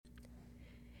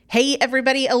Hey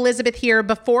everybody, Elizabeth here.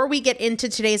 Before we get into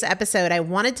today's episode, I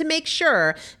wanted to make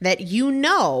sure that you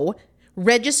know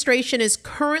registration is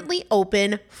currently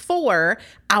open for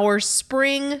our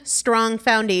Spring Strong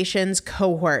Foundations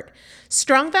cohort.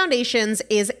 Strong Foundations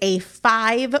is a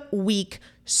 5-week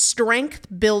strength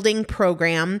building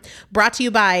program brought to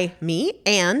you by me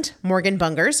and Morgan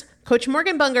Bungers. Coach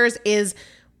Morgan Bungers is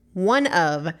one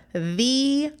of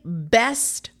the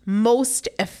best, most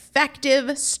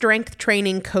effective strength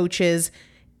training coaches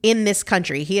in this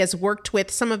country. He has worked with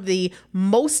some of the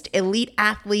most elite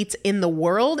athletes in the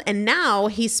world, and now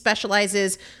he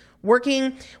specializes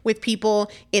working with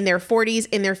people in their 40s,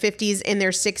 in their 50s, in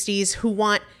their 60s who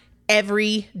want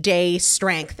everyday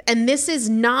strength. And this is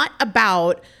not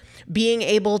about being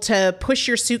able to push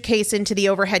your suitcase into the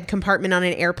overhead compartment on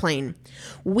an airplane.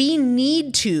 We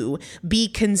need to be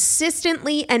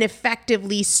consistently and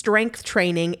effectively strength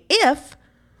training if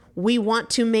we want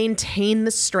to maintain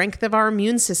the strength of our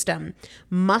immune system.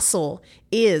 Muscle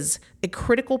is a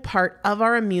critical part of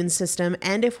our immune system,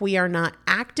 and if we are not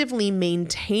actively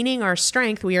maintaining our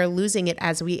strength, we are losing it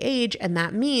as we age, and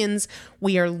that means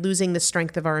we are losing the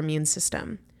strength of our immune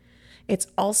system. It's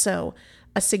also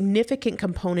a significant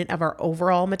component of our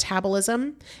overall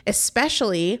metabolism,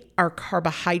 especially our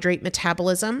carbohydrate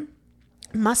metabolism.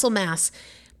 Muscle mass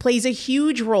plays a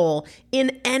huge role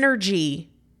in energy,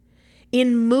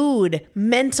 in mood,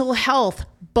 mental health,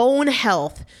 bone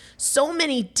health, so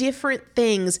many different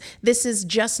things. This is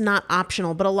just not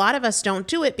optional, but a lot of us don't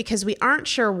do it because we aren't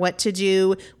sure what to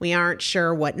do. We aren't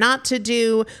sure what not to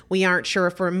do. We aren't sure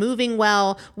if we're moving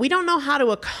well. We don't know how to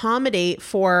accommodate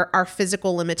for our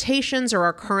physical limitations or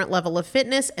our current level of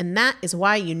fitness, and that is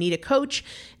why you need a coach,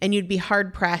 and you'd be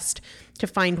hard-pressed to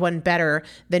find one better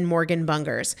than Morgan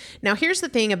Bungers. Now, here's the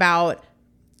thing about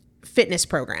fitness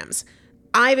programs.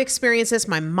 I've experienced this.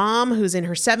 My mom, who's in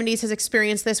her 70s, has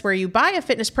experienced this, where you buy a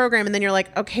fitness program and then you're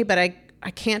like, okay, but I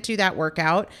can't do that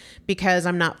workout because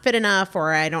I'm not fit enough,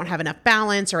 or I don't have enough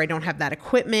balance, or I don't have that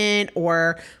equipment,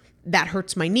 or that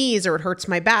hurts my knees, or it hurts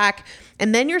my back.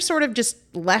 And then you're sort of just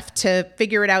left to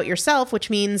figure it out yourself, which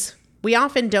means we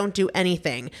often don't do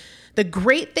anything. The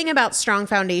great thing about Strong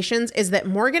Foundations is that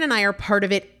Morgan and I are part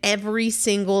of it every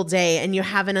single day, and you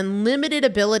have an unlimited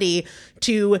ability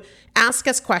to ask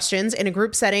us questions in a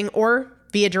group setting or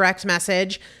via direct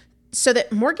message so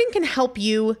that Morgan can help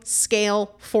you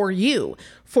scale for you,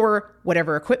 for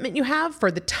whatever equipment you have, for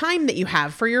the time that you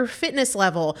have, for your fitness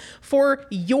level, for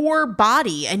your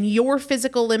body and your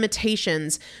physical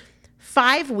limitations.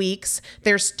 5 weeks,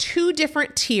 there's 2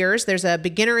 different tiers. There's a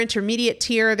beginner intermediate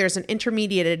tier. There's an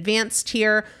intermediate advanced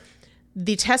tier.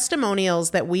 The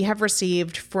testimonials that we have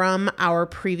received from our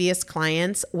previous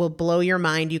clients will blow your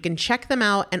mind. You can check them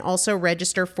out and also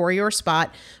register for your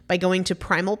spot by going to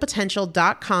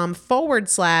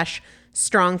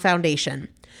primalpotential.com/strong foundation.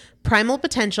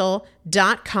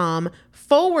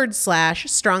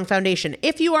 primalpotential.com/strong foundation.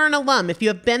 If you are an alum, if you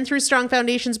have been through Strong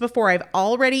Foundations before, I've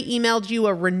already emailed you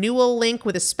a renewal link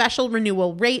with a special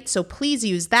renewal rate, so please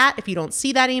use that. If you don't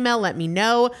see that email, let me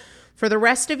know. For the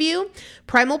rest of you,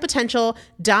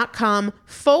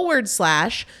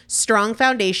 primalpotential.com/strong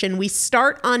foundation. We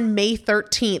start on May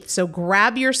 13th, so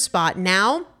grab your spot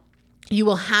now. You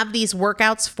will have these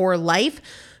workouts for life.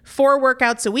 4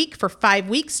 workouts a week for 5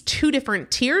 weeks, 2 different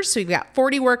tiers. So you've got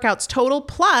 40 workouts total.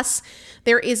 Plus,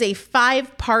 there is a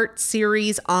 5-part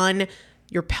series on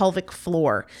your pelvic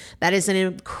floor. That is an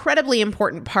incredibly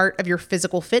important part of your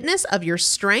physical fitness, of your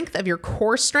strength, of your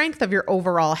core strength, of your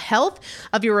overall health,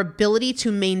 of your ability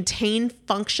to maintain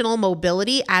functional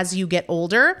mobility as you get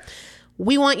older.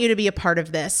 We want you to be a part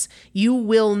of this. You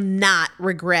will not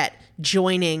regret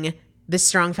joining the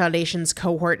Strong Foundations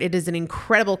cohort. It is an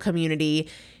incredible community.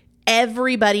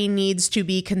 Everybody needs to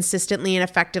be consistently and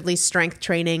effectively strength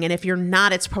training. And if you're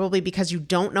not, it's probably because you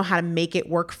don't know how to make it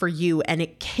work for you. And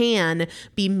it can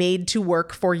be made to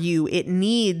work for you. It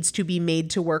needs to be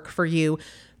made to work for you.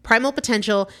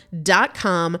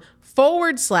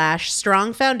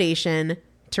 primalpotential.com/strong foundation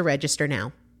to register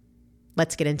now.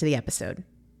 Let's get into the episode.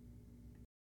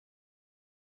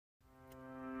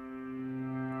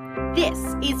 This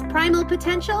is Primal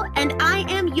Potential, and I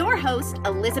am your host,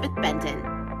 Elizabeth Benton.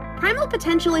 Primal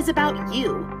Potential is about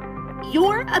you.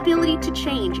 Your ability to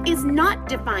change is not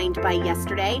defined by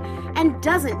yesterday and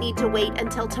doesn't need to wait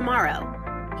until tomorrow.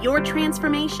 Your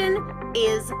transformation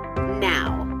is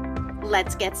now.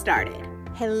 Let's get started.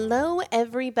 Hello,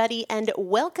 everybody, and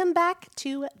welcome back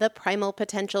to the Primal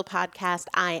Potential Podcast.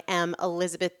 I am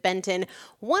Elizabeth Benton.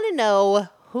 Want to know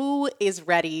who is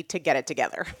ready to get it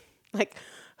together?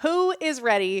 Who is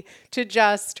ready to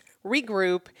just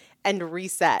regroup and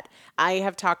reset. I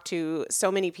have talked to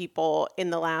so many people in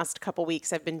the last couple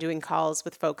weeks. I've been doing calls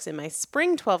with folks in my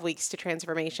spring 12 weeks to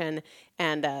transformation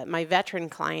and my veteran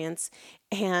clients.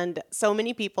 And so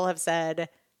many people have said,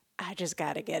 I just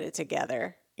got to get it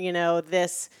together.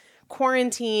 This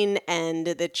quarantine and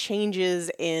the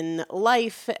changes in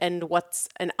life and what's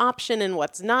an option and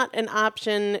what's not an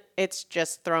option, it's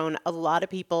just thrown a lot of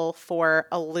people for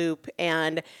a loop.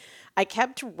 And I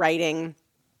kept writing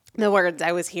the words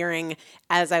I was hearing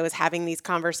as I was having these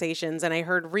conversations, and I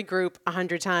heard regroup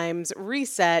 100 times,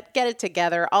 reset, get it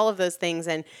together, all of those things.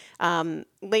 And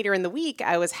later in the week,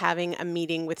 I was having a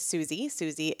meeting with Susie.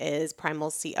 Susie is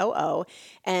Primal's COO,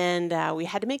 and we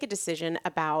had to make a decision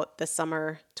about the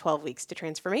summer 12 weeks to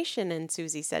transformation. And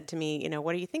Susie said to me,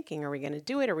 what are you thinking? Are we going to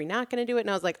do it? Are we not going to do it? And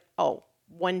I was like,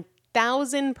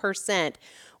 1000%.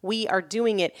 We are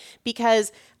doing it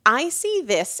because I see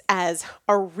this as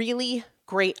a really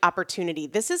great opportunity.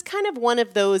 This is kind of one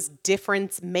of those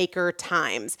difference maker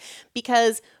times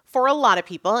because for a lot of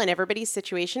people, and everybody's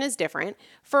situation is different,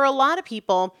 for a lot of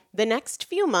people, the next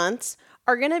few months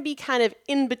are going to be kind of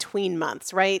in between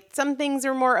months, right? Some things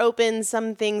are more open,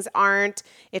 some things aren't.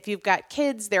 If you've got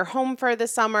kids, they're home for the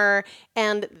summer,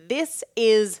 and this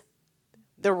is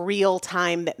the real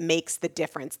time that makes the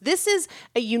difference. This is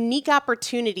a unique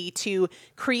opportunity to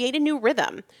create a new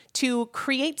rhythm, to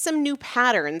create some new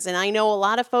patterns. And I know a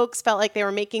lot of folks felt like they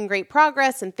were making great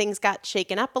progress and things got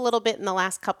shaken up a little bit in the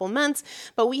last couple months,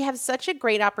 but we have such a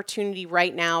great opportunity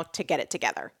right now to get it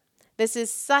together. This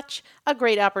is such a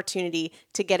great opportunity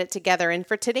to get it together. And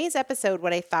for today's episode,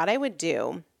 what I thought I would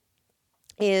do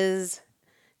is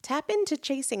tap into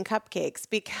Chasing Cupcakes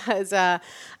because I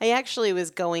actually was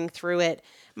going through it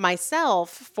myself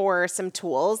for some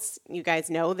tools. You guys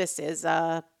know this is,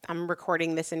 I'm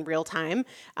recording this in real time,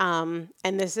 and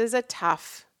this is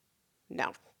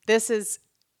this is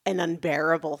an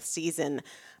unbearable season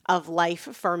of life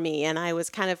for me. And I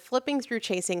was kind of flipping through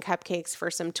Chasing Cupcakes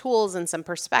for some tools and some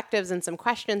perspectives and some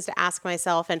questions to ask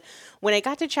myself. And when I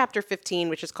got to chapter 15,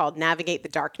 which is called Navigate the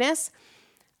Darkness,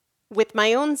 with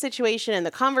my own situation and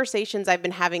the conversations I've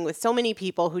been having with so many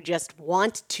people who just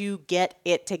want to get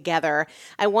it together,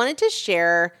 I wanted to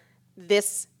share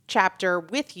this chapter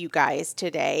with you guys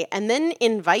today and then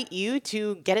invite you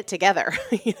to get it together,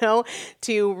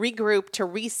 to regroup, to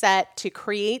reset, to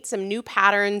create some new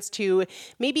patterns, to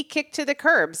maybe kick to the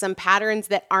curb some patterns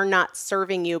that are not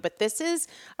serving you. But this is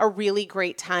a really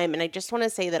great time. And I just want to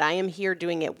say that I am here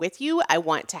doing it with you. I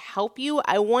want to help you.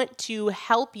 I want to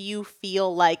help you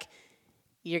feel like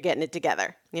you're getting it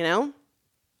together,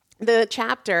 The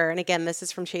chapter, and again, this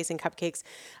is from Chasing Cupcakes,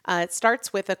 it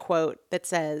starts with a quote that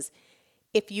says,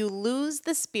 "If you lose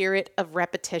the spirit of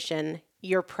repetition,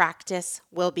 your practice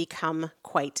will become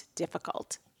quite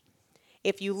difficult."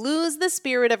 If you lose the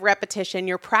spirit of repetition,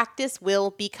 your practice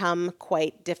will become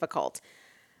quite difficult.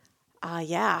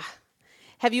 Yeah.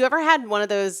 Have you ever had one of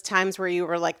those times where you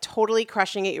were like totally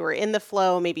crushing it? You were in the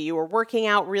flow. Maybe you were working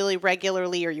out really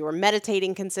regularly or you were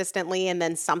meditating consistently and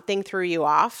then something threw you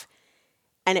off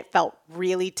and it felt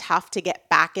really tough to get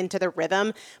back into the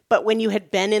rhythm. But when you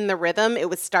had been in the rhythm, it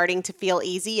was starting to feel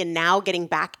easy. And now getting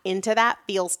back into that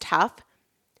feels tough.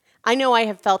 I know I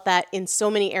have felt that in so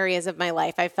many areas of my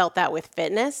life. I felt that with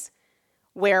fitness,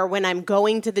 where when I'm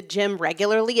going to the gym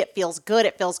regularly, it feels good.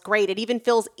 It feels great. It even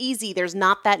feels easy. There's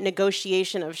not that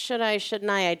negotiation of should I, shouldn't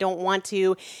I don't want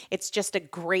to. It's just a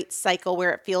great cycle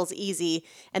where it feels easy.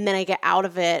 And then I get out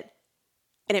of it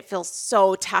and it feels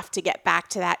so tough to get back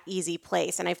to that easy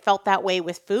place. And I felt that way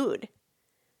with food.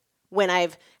 When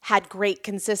I've had great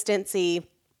consistency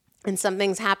and some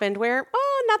things happened where,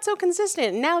 not so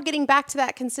consistent. Now getting back to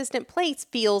that consistent place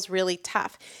feels really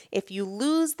tough. If you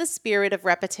lose the spirit of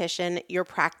repetition, your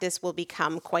practice will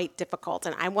become quite difficult.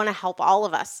 And I want to help all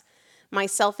of us,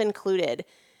 myself included,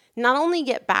 not only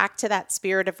get back to that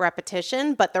spirit of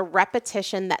repetition, but the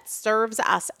repetition that serves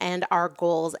us and our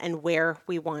goals and where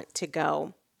we want to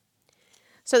go.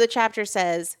 So the chapter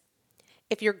says,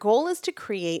 if your goal is to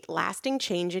create lasting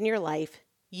change in your life,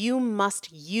 you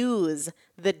must use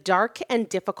the dark and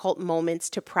difficult moments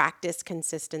to practice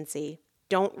consistency.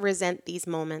 Don't resent these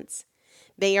moments.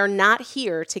 They are not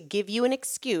here to give you an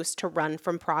excuse to run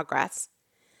from progress.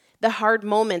 The hard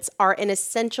moments are an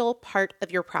essential part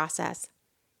of your process.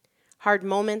 Hard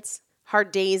moments,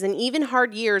 hard days, and even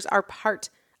hard years are part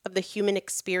of the human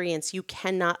experience. You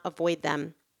cannot avoid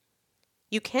them.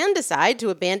 You can decide to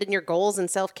abandon your goals and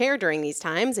self-care during these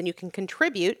times, and you can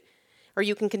contribute, or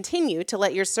you can continue to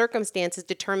let your circumstances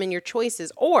determine your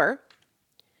choices, or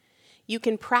You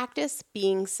can practice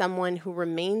being someone who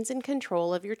remains in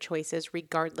control of your choices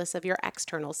regardless of your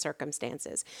external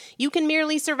circumstances. You can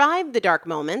merely survive the dark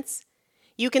moments.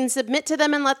 You can submit to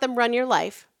them and let them run your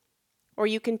life, or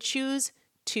you can choose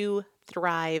to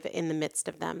thrive in the midst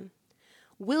of them.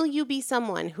 Will you be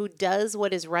someone who does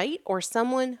what is right or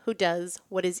someone who does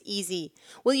what is easy?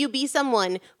 Will you be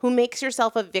someone who makes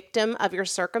yourself a victim of your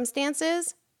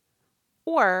circumstances?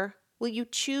 Or will you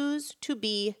choose to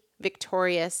be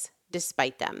victorious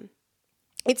despite them?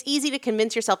 It's easy to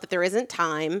convince yourself that there isn't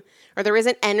time or there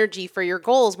isn't energy for your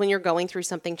goals when you're going through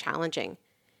something challenging.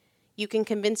 You can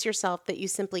convince yourself that you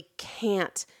simply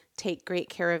can't take great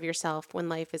care of yourself when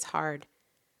life is hard,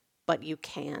 but you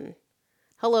can.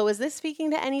 Hello, is this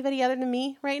speaking to anybody other than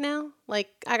me right now? Like,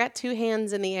 I got two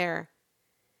hands in the air,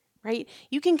 right?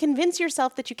 You can convince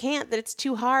yourself that you can't, that it's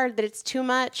too hard, that it's too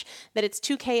much, that it's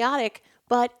too chaotic,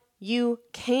 but you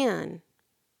can.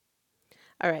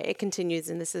 All right, it continues,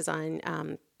 and this is on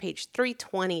page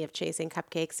 320 of Chasing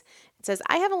Cupcakes. It says,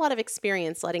 I have a lot of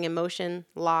experience letting emotion,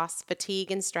 loss,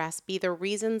 fatigue, and stress be the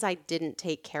reasons I didn't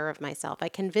take care of myself. I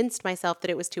convinced myself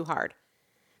that it was too hard.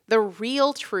 The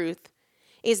real truth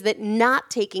is that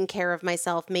not taking care of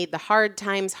myself made the hard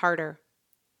times harder.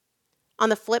 On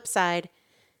the flip side,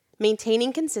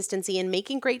 maintaining consistency and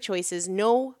making great choices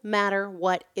no matter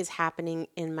what is happening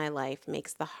in my life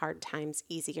makes the hard times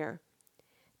easier.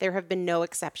 There have been no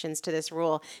exceptions to this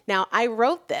rule. Now, I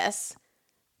wrote this,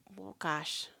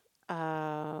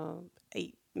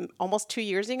 almost 2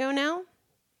 years ago now.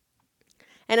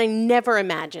 And I never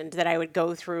imagined that I would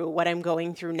go through what I'm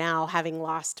going through now, having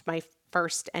lost my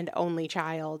first and only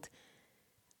child.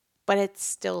 But it's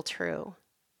still true.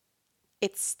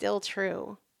 It's still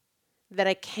true that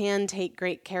I can take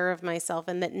great care of myself,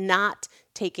 and that not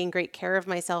taking great care of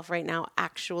myself right now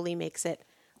actually makes it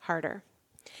harder.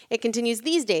 It continues,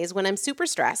 these days when I'm super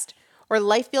stressed or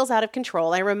life feels out of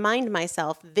control, I remind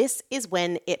myself this is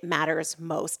when it matters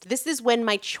most. This is when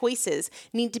my choices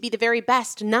need to be the very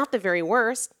best, not the very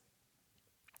worst.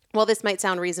 While this might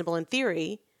sound reasonable in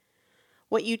theory,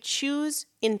 what you choose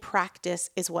in practice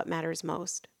is what matters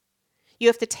most. You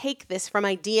have to take this from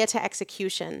idea to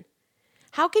execution.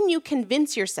 How can you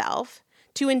convince yourself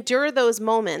to endure those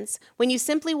moments when you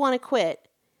simply want to quit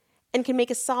and can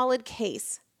make a solid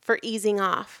case for easing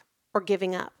off or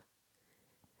giving up?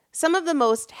 Some of the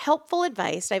most helpful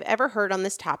advice I've ever heard on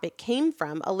this topic came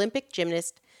from Olympic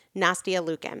gymnast Nastia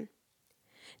Liukin.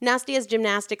 Nastia's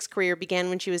gymnastics career began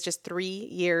when she was just 3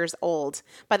 years old.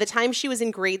 By the time she was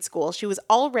in grade school, she was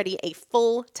already a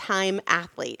full-time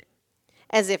athlete.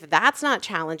 As if that's not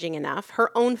challenging enough,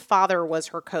 her own father was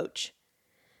her coach.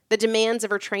 The demands of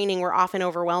her training were often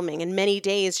overwhelming, and many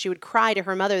days she would cry to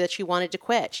her mother that she wanted to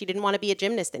quit. She didn't want to be a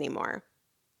gymnast anymore.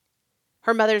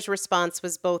 Her mother's response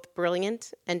was both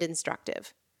brilliant and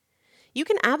instructive. You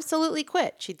can absolutely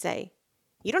quit, she'd say.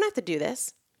 You don't have to do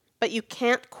this, but you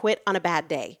can't quit on a bad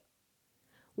day.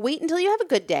 Wait until you have a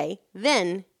good day,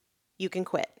 then you can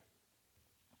quit.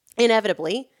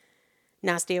 Inevitably,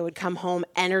 Nastia would come home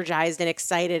energized and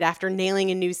excited after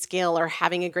nailing a new skill or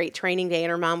having a great training day,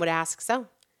 and her mom would ask, so,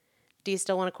 do you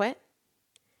still want to quit?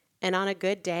 And on a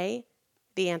good day,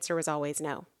 the answer was always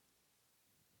no.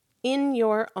 In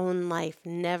your own life,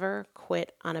 never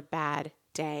quit on a bad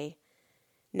day.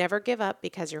 Never give up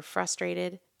because you're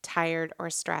frustrated, tired,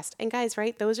 or stressed. And guys,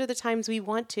 right? Those are the times we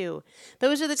want to.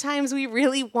 Those are the times we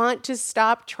really want to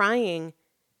stop trying.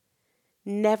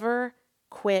 Never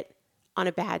quit on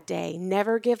a bad day.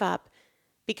 Never give up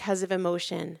because of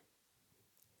emotion.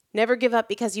 Never give up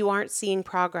because you aren't seeing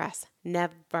progress.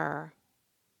 Never.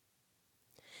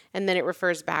 And then it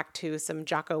refers back to some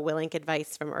Jocko Willink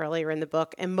advice from earlier in the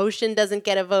book. Emotion doesn't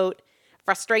get a vote.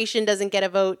 Frustration doesn't get a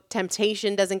vote.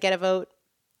 Temptation doesn't get a vote.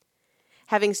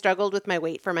 Having struggled with my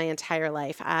weight for my entire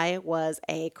life, I was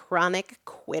a chronic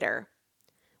quitter.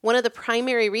 One of the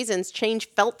primary reasons change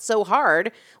felt so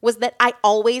hard was that I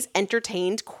always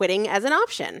entertained quitting as an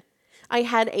option. I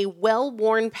had a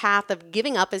well-worn path of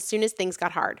giving up as soon as things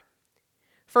got hard.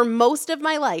 For most of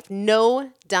my life,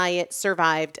 no diet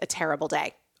survived a terrible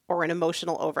day or an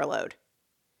emotional overload.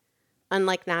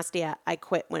 Unlike Nastia, I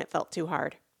quit when it felt too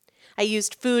hard. I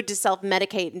used food to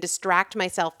self-medicate and distract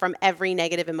myself from every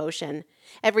negative emotion.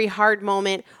 Every hard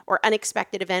moment or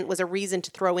unexpected event was a reason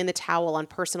to throw in the towel on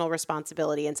personal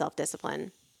responsibility and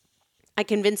self-discipline. I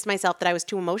convinced myself that I was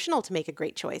too emotional to make a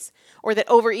great choice, or that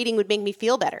overeating would make me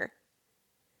feel better.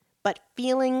 But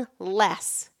feeling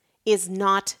less is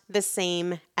not the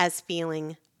same as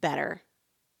feeling better.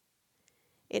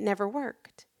 It never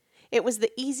worked. It was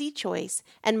the easy choice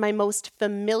and my most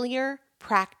familiar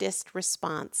practiced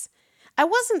response. I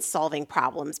wasn't solving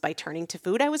problems by turning to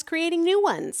food. I was creating new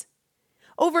ones.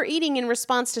 Overeating in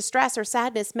response to stress or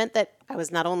sadness meant that I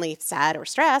was not only sad or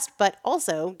stressed, but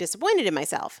also disappointed in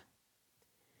myself.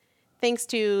 Thanks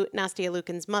to Nastia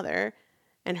Liukin's mother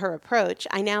and her approach,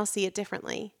 I now see it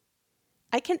differently.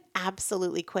 I can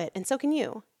absolutely quit, and so can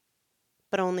you,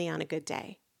 but only on a good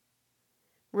day.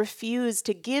 Refuse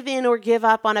to give in or give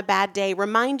up on a bad day.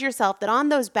 Remind yourself that on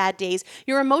those bad days,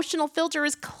 your emotional filter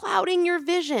is clouding your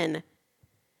vision.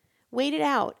 Wait it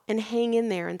out and hang in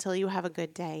there until you have a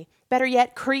good day. Better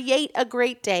yet, create a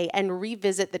great day and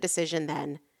revisit the decision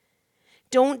then.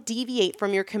 Don't deviate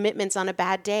from your commitments on a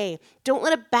bad day. Don't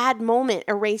let a bad moment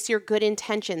erase your good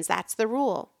intentions. That's the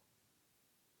rule.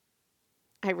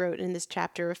 I wrote in this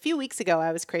chapter a few weeks ago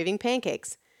I was craving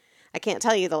pancakes. I can't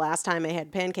tell you the last time I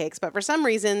had pancakes, but for some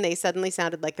reason they suddenly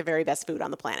sounded like the very best food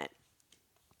on the planet.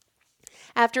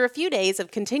 After a few days of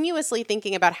continuously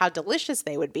thinking about how delicious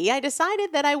they would be, I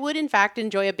decided that I would in fact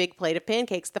enjoy a big plate of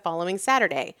pancakes the following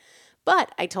Saturday.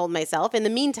 But I told myself in the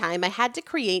meantime I had to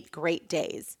create great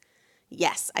days.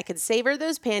 Yes, I could savor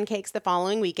those pancakes the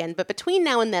following weekend, but between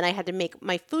now and then I had to make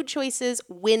my food choices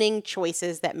winning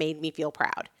choices that made me feel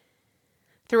proud.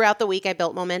 Throughout the week I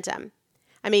built momentum.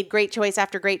 I made great choice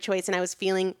after great choice and I was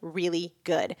feeling really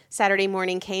good. Saturday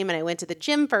morning came and I went to the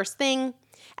gym first thing.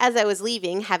 As I was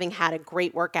leaving, having had a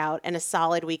great workout and a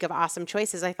solid week of awesome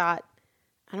choices, I thought,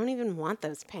 I don't even want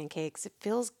those pancakes. It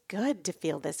feels good to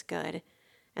feel this good.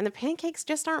 And the pancakes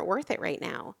just aren't worth it right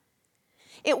now.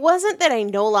 It wasn't that I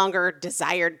no longer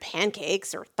desired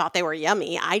pancakes or thought they were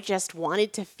yummy. I just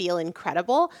wanted to feel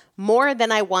incredible more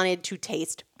than I wanted to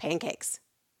taste pancakes.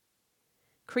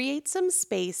 Create some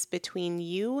space between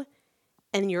you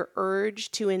and your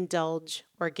urge to indulge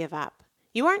or give up.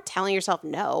 You aren't telling yourself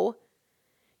no.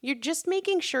 You're just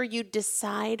making sure you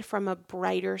decide from a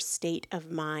brighter state of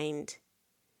mind.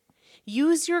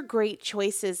 Use your great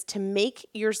choices to make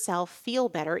yourself feel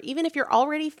better, even if you're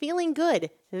already feeling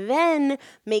good. Then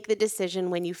make the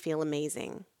decision when you feel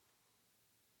amazing.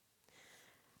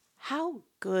 How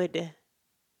good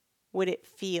would it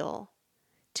feel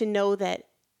to know that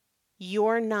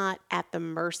you're not at the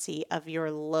mercy of your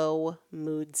low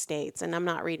mood states? And I'm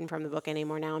not reading from the book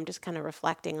anymore now. I'm just kind of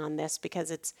reflecting on this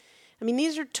because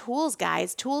these are tools,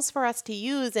 guys, tools for us to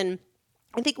use. And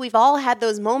I think we've all had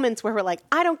those moments where we're like,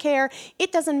 I don't care.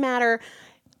 It doesn't matter.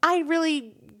 I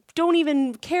really don't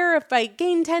even care if I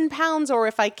gain 10 pounds or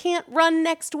if I can't run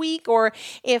next week or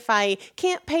if I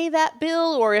can't pay that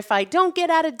bill or if I don't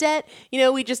get out of debt.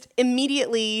 We just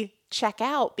immediately check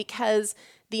out because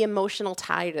the emotional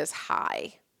tide is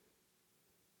high.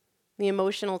 The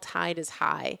emotional tide is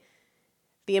high.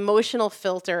 The emotional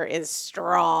filter is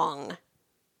strong.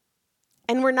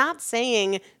 And we're not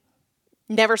saying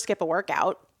never skip a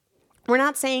workout. We're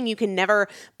not saying you can never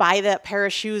buy that pair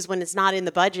of shoes when it's not in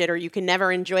the budget or you can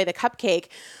never enjoy the cupcake.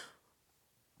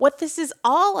 What this is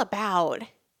all about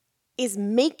is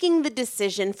making the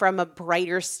decision from a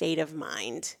brighter state of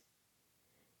mind.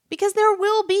 Because there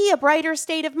will be a brighter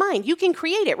state of mind. You can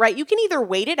create it, right? You can either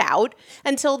wait it out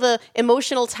until the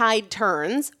emotional tide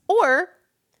turns, or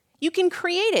you can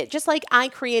create it, just like I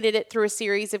created it through a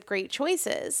series of great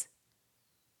choices.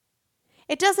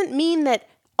 It doesn't mean that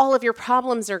all of your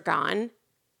problems are gone,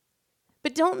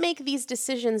 but don't make these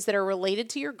decisions that are related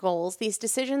to your goals, these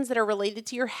decisions that are related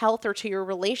to your health or to your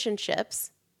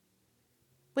relationships,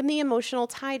 when the emotional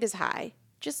tide is high.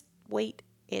 Just wait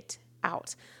it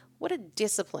out. What a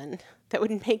discipline that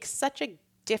would make such a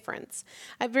difference.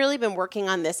 I've really been working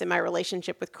on this in my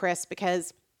relationship with Chris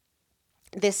because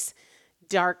this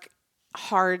dark,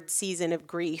 hard season of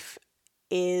grief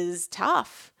is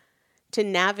tough to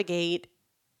navigate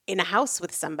in a house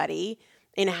with somebody,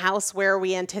 in a house where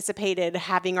we anticipated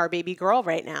having our baby girl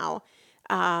right now,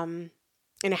 in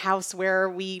a house where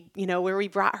we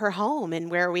brought her home and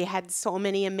where we had so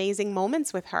many amazing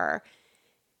moments with her.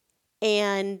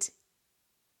 And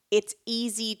it's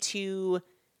easy to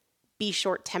be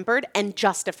short-tempered and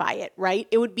justify it, right?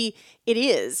 It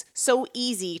is so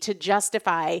easy to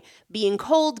justify being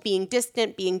cold, being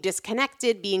distant, being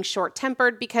disconnected, being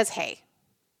short-tempered because, hey,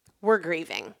 we're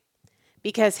grieving.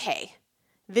 Because, hey,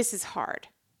 this is hard.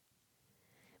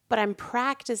 But I'm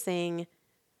practicing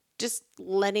just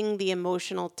letting the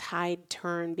emotional tide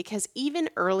turn because even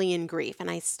early in grief, and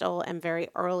I still am very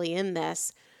early in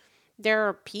this, there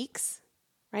are peaks,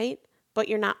 right? But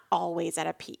you're not always at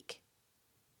a peak.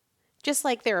 Just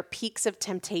like there are peaks of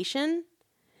temptation.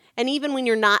 And even when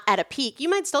you're not at a peak, you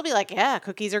might still be like, yeah,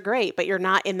 cookies are great, but you're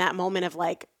not in that moment of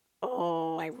like,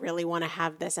 oh, I really want to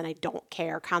have this and I don't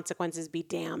care. Consequences be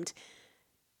damned.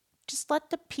 Just let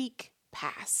the peak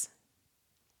pass.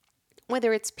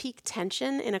 Whether it's peak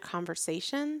tension in a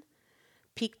conversation,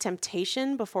 peak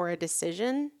temptation before a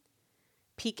decision,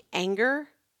 peak anger,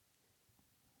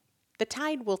 the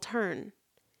tide will turn.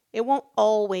 It won't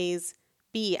always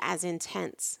be as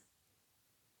intense.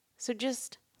 So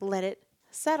just let it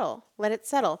settle. Let it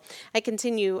settle. I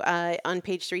continue on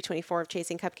page 324 of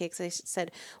Chasing Cupcakes. I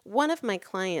said, one of my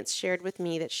clients shared with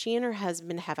me that she and her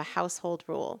husband have a household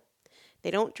rule.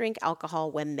 They don't drink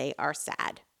alcohol when they are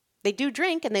sad. They do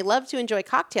drink and they love to enjoy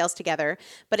cocktails together,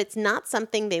 but it's not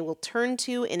something they will turn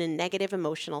to in a negative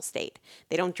emotional state.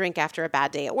 They don't drink after a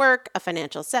bad day at work, a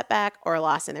financial setback, or a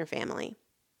loss in their family.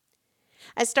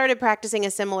 I started practicing a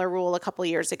similar rule a couple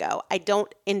years ago. I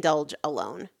don't indulge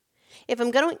alone. If I'm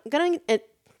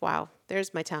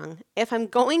If I'm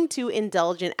going to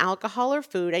indulge in alcohol or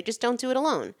food, I just don't do it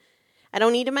alone. I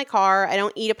don't eat in my car. I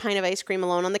don't eat a pint of ice cream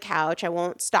alone on the couch. I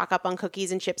won't stock up on cookies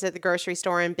and chips at the grocery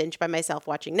store and binge by myself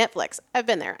watching Netflix. I've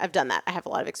been there. I've done that. I have a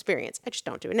lot of experience. I just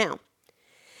don't do it now.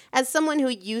 As someone who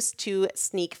used to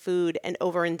sneak food and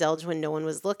overindulge when no one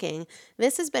was looking,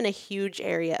 this has been a huge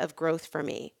area of growth for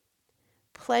me.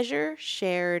 Pleasure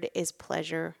shared is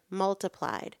pleasure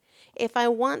multiplied. If I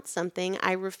want something,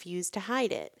 I refuse to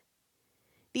hide it.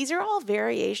 These are all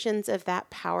variations of that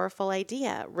powerful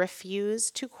idea, refuse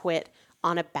to quit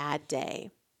on a bad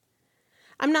day.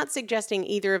 I'm not suggesting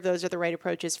either of those are the right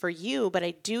approaches for you, but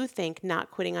I do think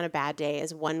not quitting on a bad day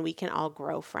is one we can all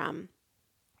grow from.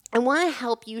 I want to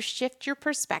help you shift your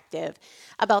perspective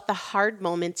about the hard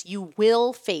moments you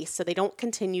will face so they don't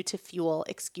continue to fuel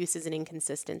excuses and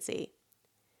inconsistency.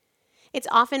 It's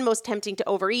often most tempting to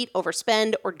overeat,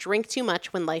 overspend, or drink too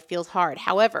much when life feels hard.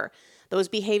 However, those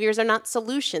behaviors are not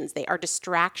solutions, they are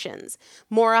distractions.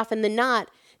 More often than not,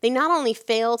 they not only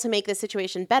fail to make the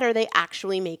situation better, they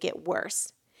actually make it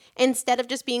worse. Instead of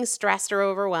just being stressed or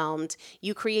overwhelmed,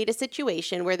 you create a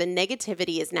situation where the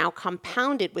negativity is now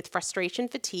compounded with frustration,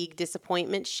 fatigue,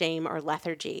 disappointment, shame, or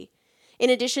lethargy. In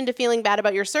addition to feeling bad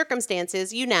about your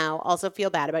circumstances, you now also feel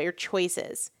bad about your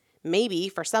choices. Maybe,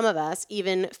 for some of us,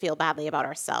 even feel badly about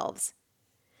ourselves.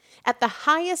 At the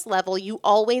highest level, you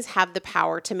always have the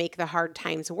power to make the hard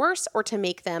times worse or to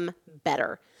make them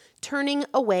better. Turning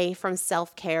away from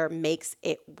self-care makes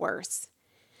it worse.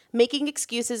 Making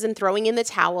excuses and throwing in the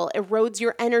towel erodes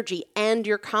your energy and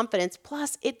your confidence,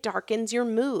 plus it darkens your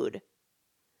mood.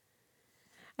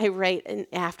 I write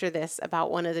after this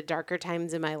about one of the darker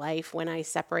times in my life when I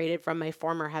separated from my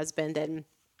former husband, and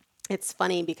it's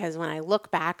funny because when I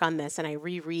look back on this and I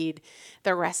reread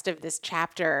the rest of this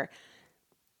chapter,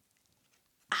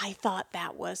 I thought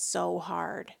that was so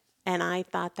hard. And I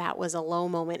thought that was a low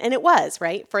moment. And it was,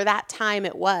 right? For that time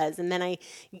it was. And then I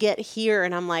get here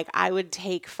and I'm like, I would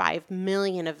take 5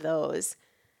 million of those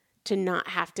to not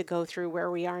have to go through where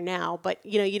we are now. But,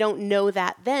 you don't know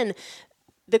that then.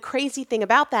 The crazy thing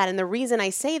about that, and the reason I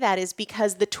say that is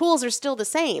because the tools are still the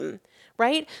same,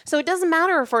 right? So it doesn't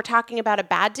matter if we're talking about a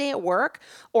bad day at work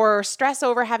or stress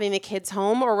over having the kids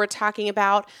home, or we're talking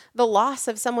about the loss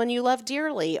of someone you love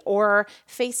dearly or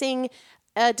facing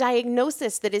a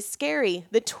diagnosis that is scary.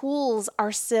 The tools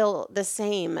are still the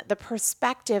same. The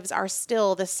perspectives are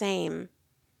still the same.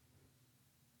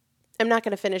 I'm not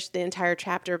going to finish the entire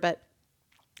chapter, but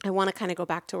I want to kind of go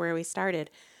back to where we started.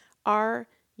 Are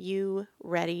you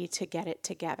ready to get it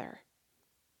together?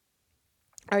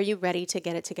 Are you ready to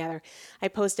get it together? I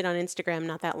posted on Instagram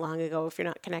not that long ago. If you're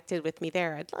not connected with me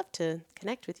there, I'd love to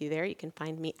connect with you there. You can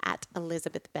find me at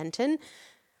Elizabeth Benton.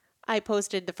 I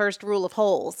posted the first rule of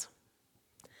holes.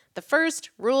 The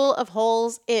first rule of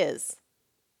holes is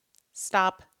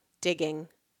stop digging.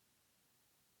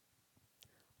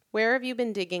 Where have you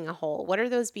been digging a hole? What are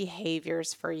those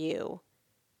behaviors for you?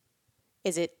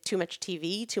 Is it too much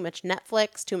TV, too much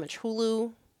Netflix, too much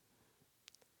Hulu,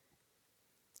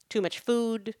 too much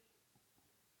food,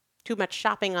 too much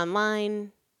shopping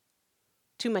online,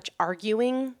 too much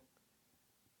arguing,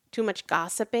 too much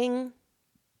gossiping?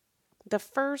 The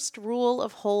first rule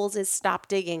of holes is stop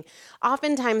digging.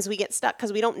 Oftentimes we get stuck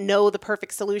because we don't know the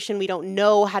perfect solution. We don't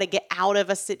know how to get out of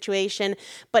a situation,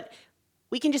 but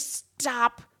we can just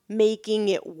stop making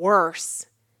it worse.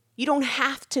 You don't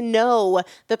have to know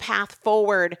the path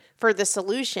forward for the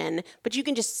solution, but you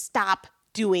can just stop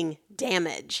doing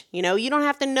damage. You don't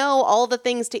have to know all the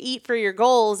things to eat for your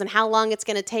goals and how long it's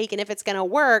going to take and if it's going to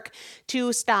work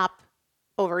to stop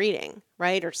overeating,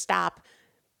 right? Or stop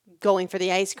going for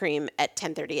the ice cream at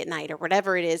 10:30 at night or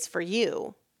whatever it is for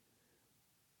you.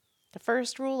 The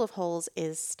first rule of holes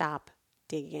is stop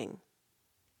digging.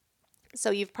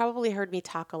 So you've probably heard me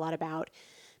talk a lot about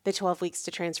the 12 weeks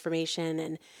to transformation,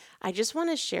 and I just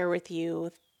want to share with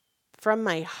you from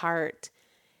my heart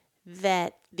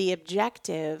that the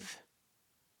objective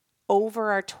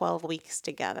over our 12 weeks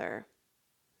together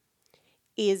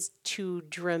is to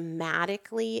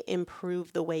dramatically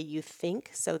improve the way you think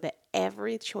so that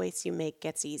every choice you make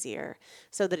gets easier,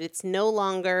 so that it's no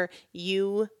longer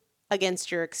you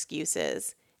against your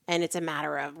excuses and it's a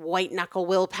matter of white knuckle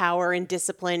willpower and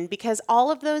discipline, because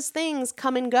all of those things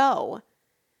come and go.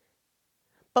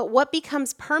 But what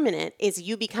becomes permanent is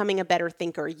you becoming a better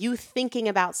thinker, you thinking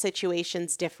about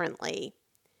situations differently.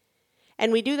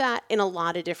 And we do that in a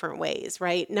lot of different ways,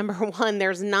 right? Number one,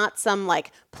 there's not some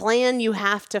like plan you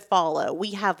have to follow.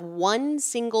 We have one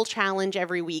single challenge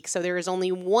every week. So there is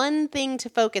only one thing to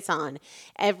focus on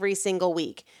every single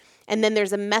week. And then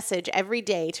there's a message every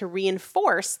day to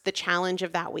reinforce the challenge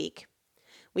of that week.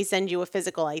 We send you a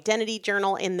physical identity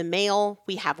journal in the mail.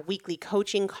 We have weekly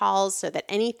coaching calls so that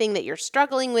anything that you're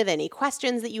struggling with, any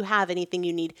questions that you have, anything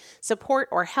you need support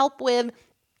or help with,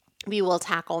 we will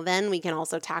tackle then. We can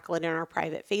also tackle it in our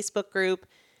private Facebook group.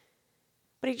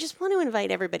 But I just want to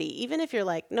invite everybody, even if you're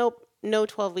like, nope, no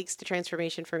 12 weeks to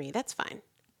transformation for me, that's fine.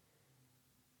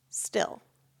 Still,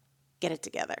 get it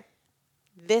together.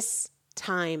 This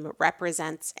time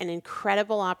represents an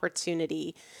incredible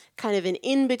opportunity, kind of an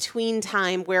in-between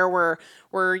time where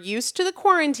we're used to the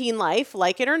quarantine life,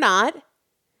 like it or not.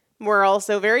 We're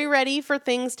also very ready for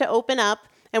things to open up,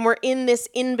 and we're in this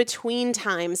in-between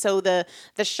time. So the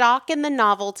shock and the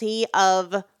novelty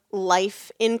of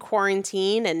life in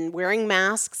quarantine and wearing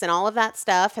masks and all of that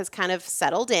stuff has kind of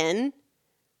settled in.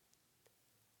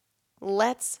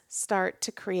 Let's start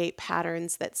to create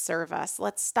patterns that serve us.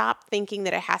 Let's stop thinking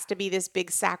that it has to be this big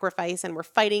sacrifice and we're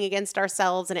fighting against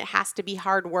ourselves and it has to be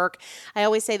hard work. I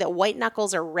always say that white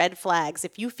knuckles are red flags.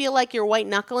 If you feel like you're white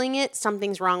knuckling it,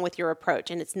 something's wrong with your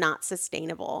approach and it's not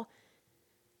sustainable.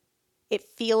 It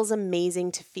feels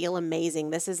amazing to feel amazing.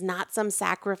 This is not some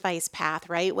sacrifice path,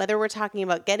 right? Whether we're talking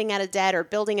about getting out of debt or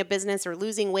building a business or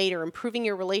losing weight or improving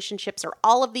your relationships or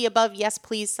all of the above, yes,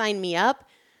 please sign me up.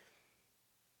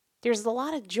 There's a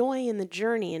lot of joy in the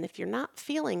journey, and if you're not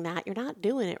feeling that, you're not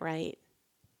doing it right.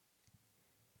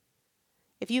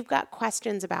 If you've got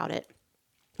questions about it,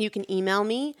 you can email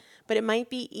me, but it might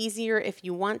be easier if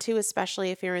you want to, especially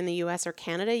if you're in the US or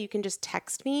Canada, you can just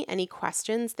text me any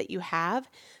questions that you have,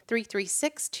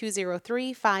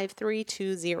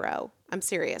 336-203-5320. I'm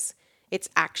serious. It's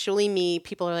actually me.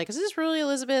 People are like, is this really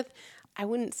Elizabeth? I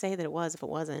wouldn't say that it was if it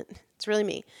wasn't. It's really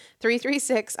me.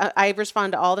 336, I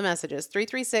respond to all the messages,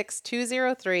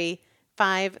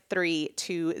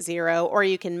 336-203-5320, or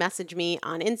you can message me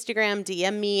on Instagram,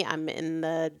 DM me. I'm in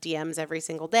the DMs every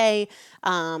single day.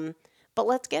 But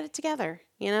let's get it together,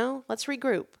 Let's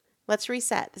regroup. Let's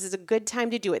reset. This is a good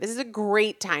time to do it. This is a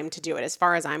great time to do it as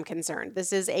far as I'm concerned.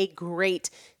 This is a great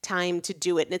time to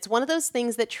do it. And it's one of those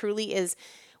things that truly is,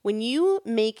 when you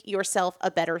make yourself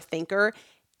a better thinker,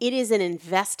 it is an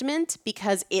investment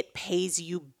because it pays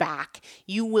you back.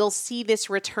 You will see this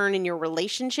return in your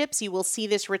relationships. You will see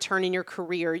this return in your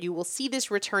career. You will see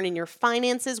this return in your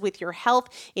finances, with your health,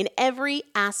 in every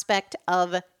aspect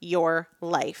of your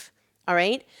life. All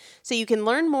right. So you can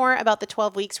learn more about the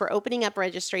 12 weeks. We're opening up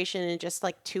registration in just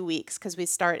like 2 weeks because we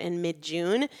start in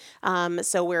mid-June.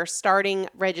 So we're starting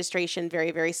registration very,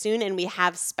 very soon. And we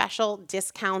have special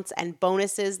discounts and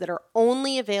bonuses that are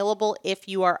only available if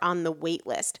you are on the wait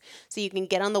list. So you can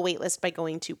get on the wait list by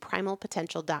going to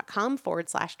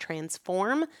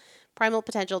primalpotential.com/transform.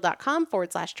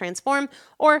 primalpotential.com/transform,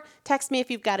 or text me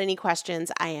if you've got any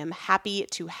questions. I am happy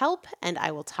to help, and I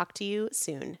will talk to you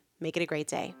soon. Make it a great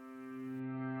day.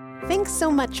 Thanks so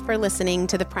much for listening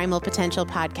to the Primal Potential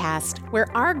podcast,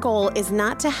 where our goal is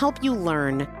not to help you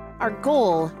learn. Our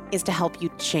goal is to help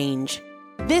you change.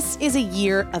 This is a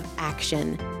year of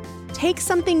action. Take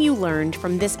something you learned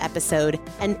from this episode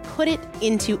and put it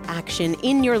into action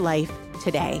in your life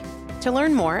today. To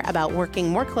learn more about working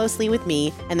more closely with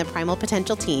me and the Primal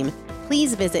Potential team,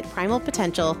 please visit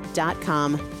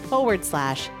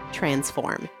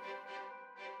primalpotential.com/transform.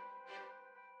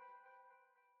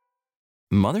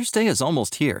 Mother's Day is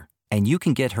almost here, and you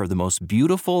can get her the most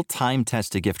beautiful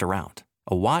time-tested gift around,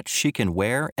 a watch she can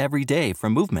wear every day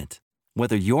from Movement.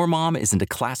 Whether your mom is into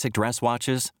classic dress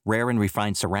watches, rare and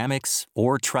refined ceramics,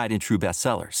 or tried-and-true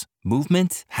bestsellers,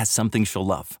 Movement has something she'll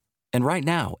love. And right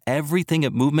now, everything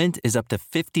at Movement is up to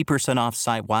 50% off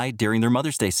site-wide during their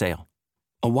Mother's Day sale.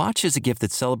 A watch is a gift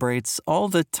that celebrates all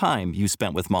the time you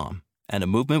spent with mom, and a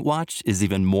Movement watch is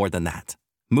even more than that.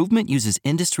 Movement uses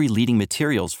industry-leading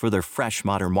materials for their fresh,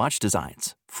 modern watch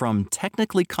designs, from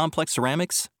technically complex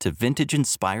ceramics to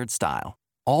vintage-inspired style,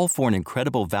 all for an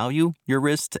incredible value your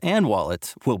wrist and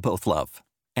wallet will both love.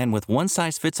 And with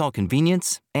one-size-fits-all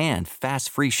convenience and fast,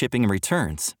 free shipping and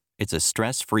returns, it's a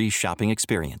stress-free shopping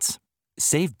experience.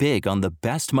 Save big on the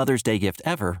best Mother's Day gift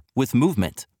ever with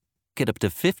Movement. Get up to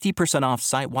 50% off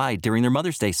site-wide during their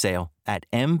Mother's Day sale at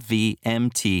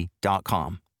MVMT.com.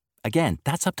 Again,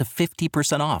 that's up to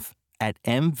 50% off at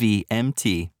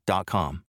MVMT.com.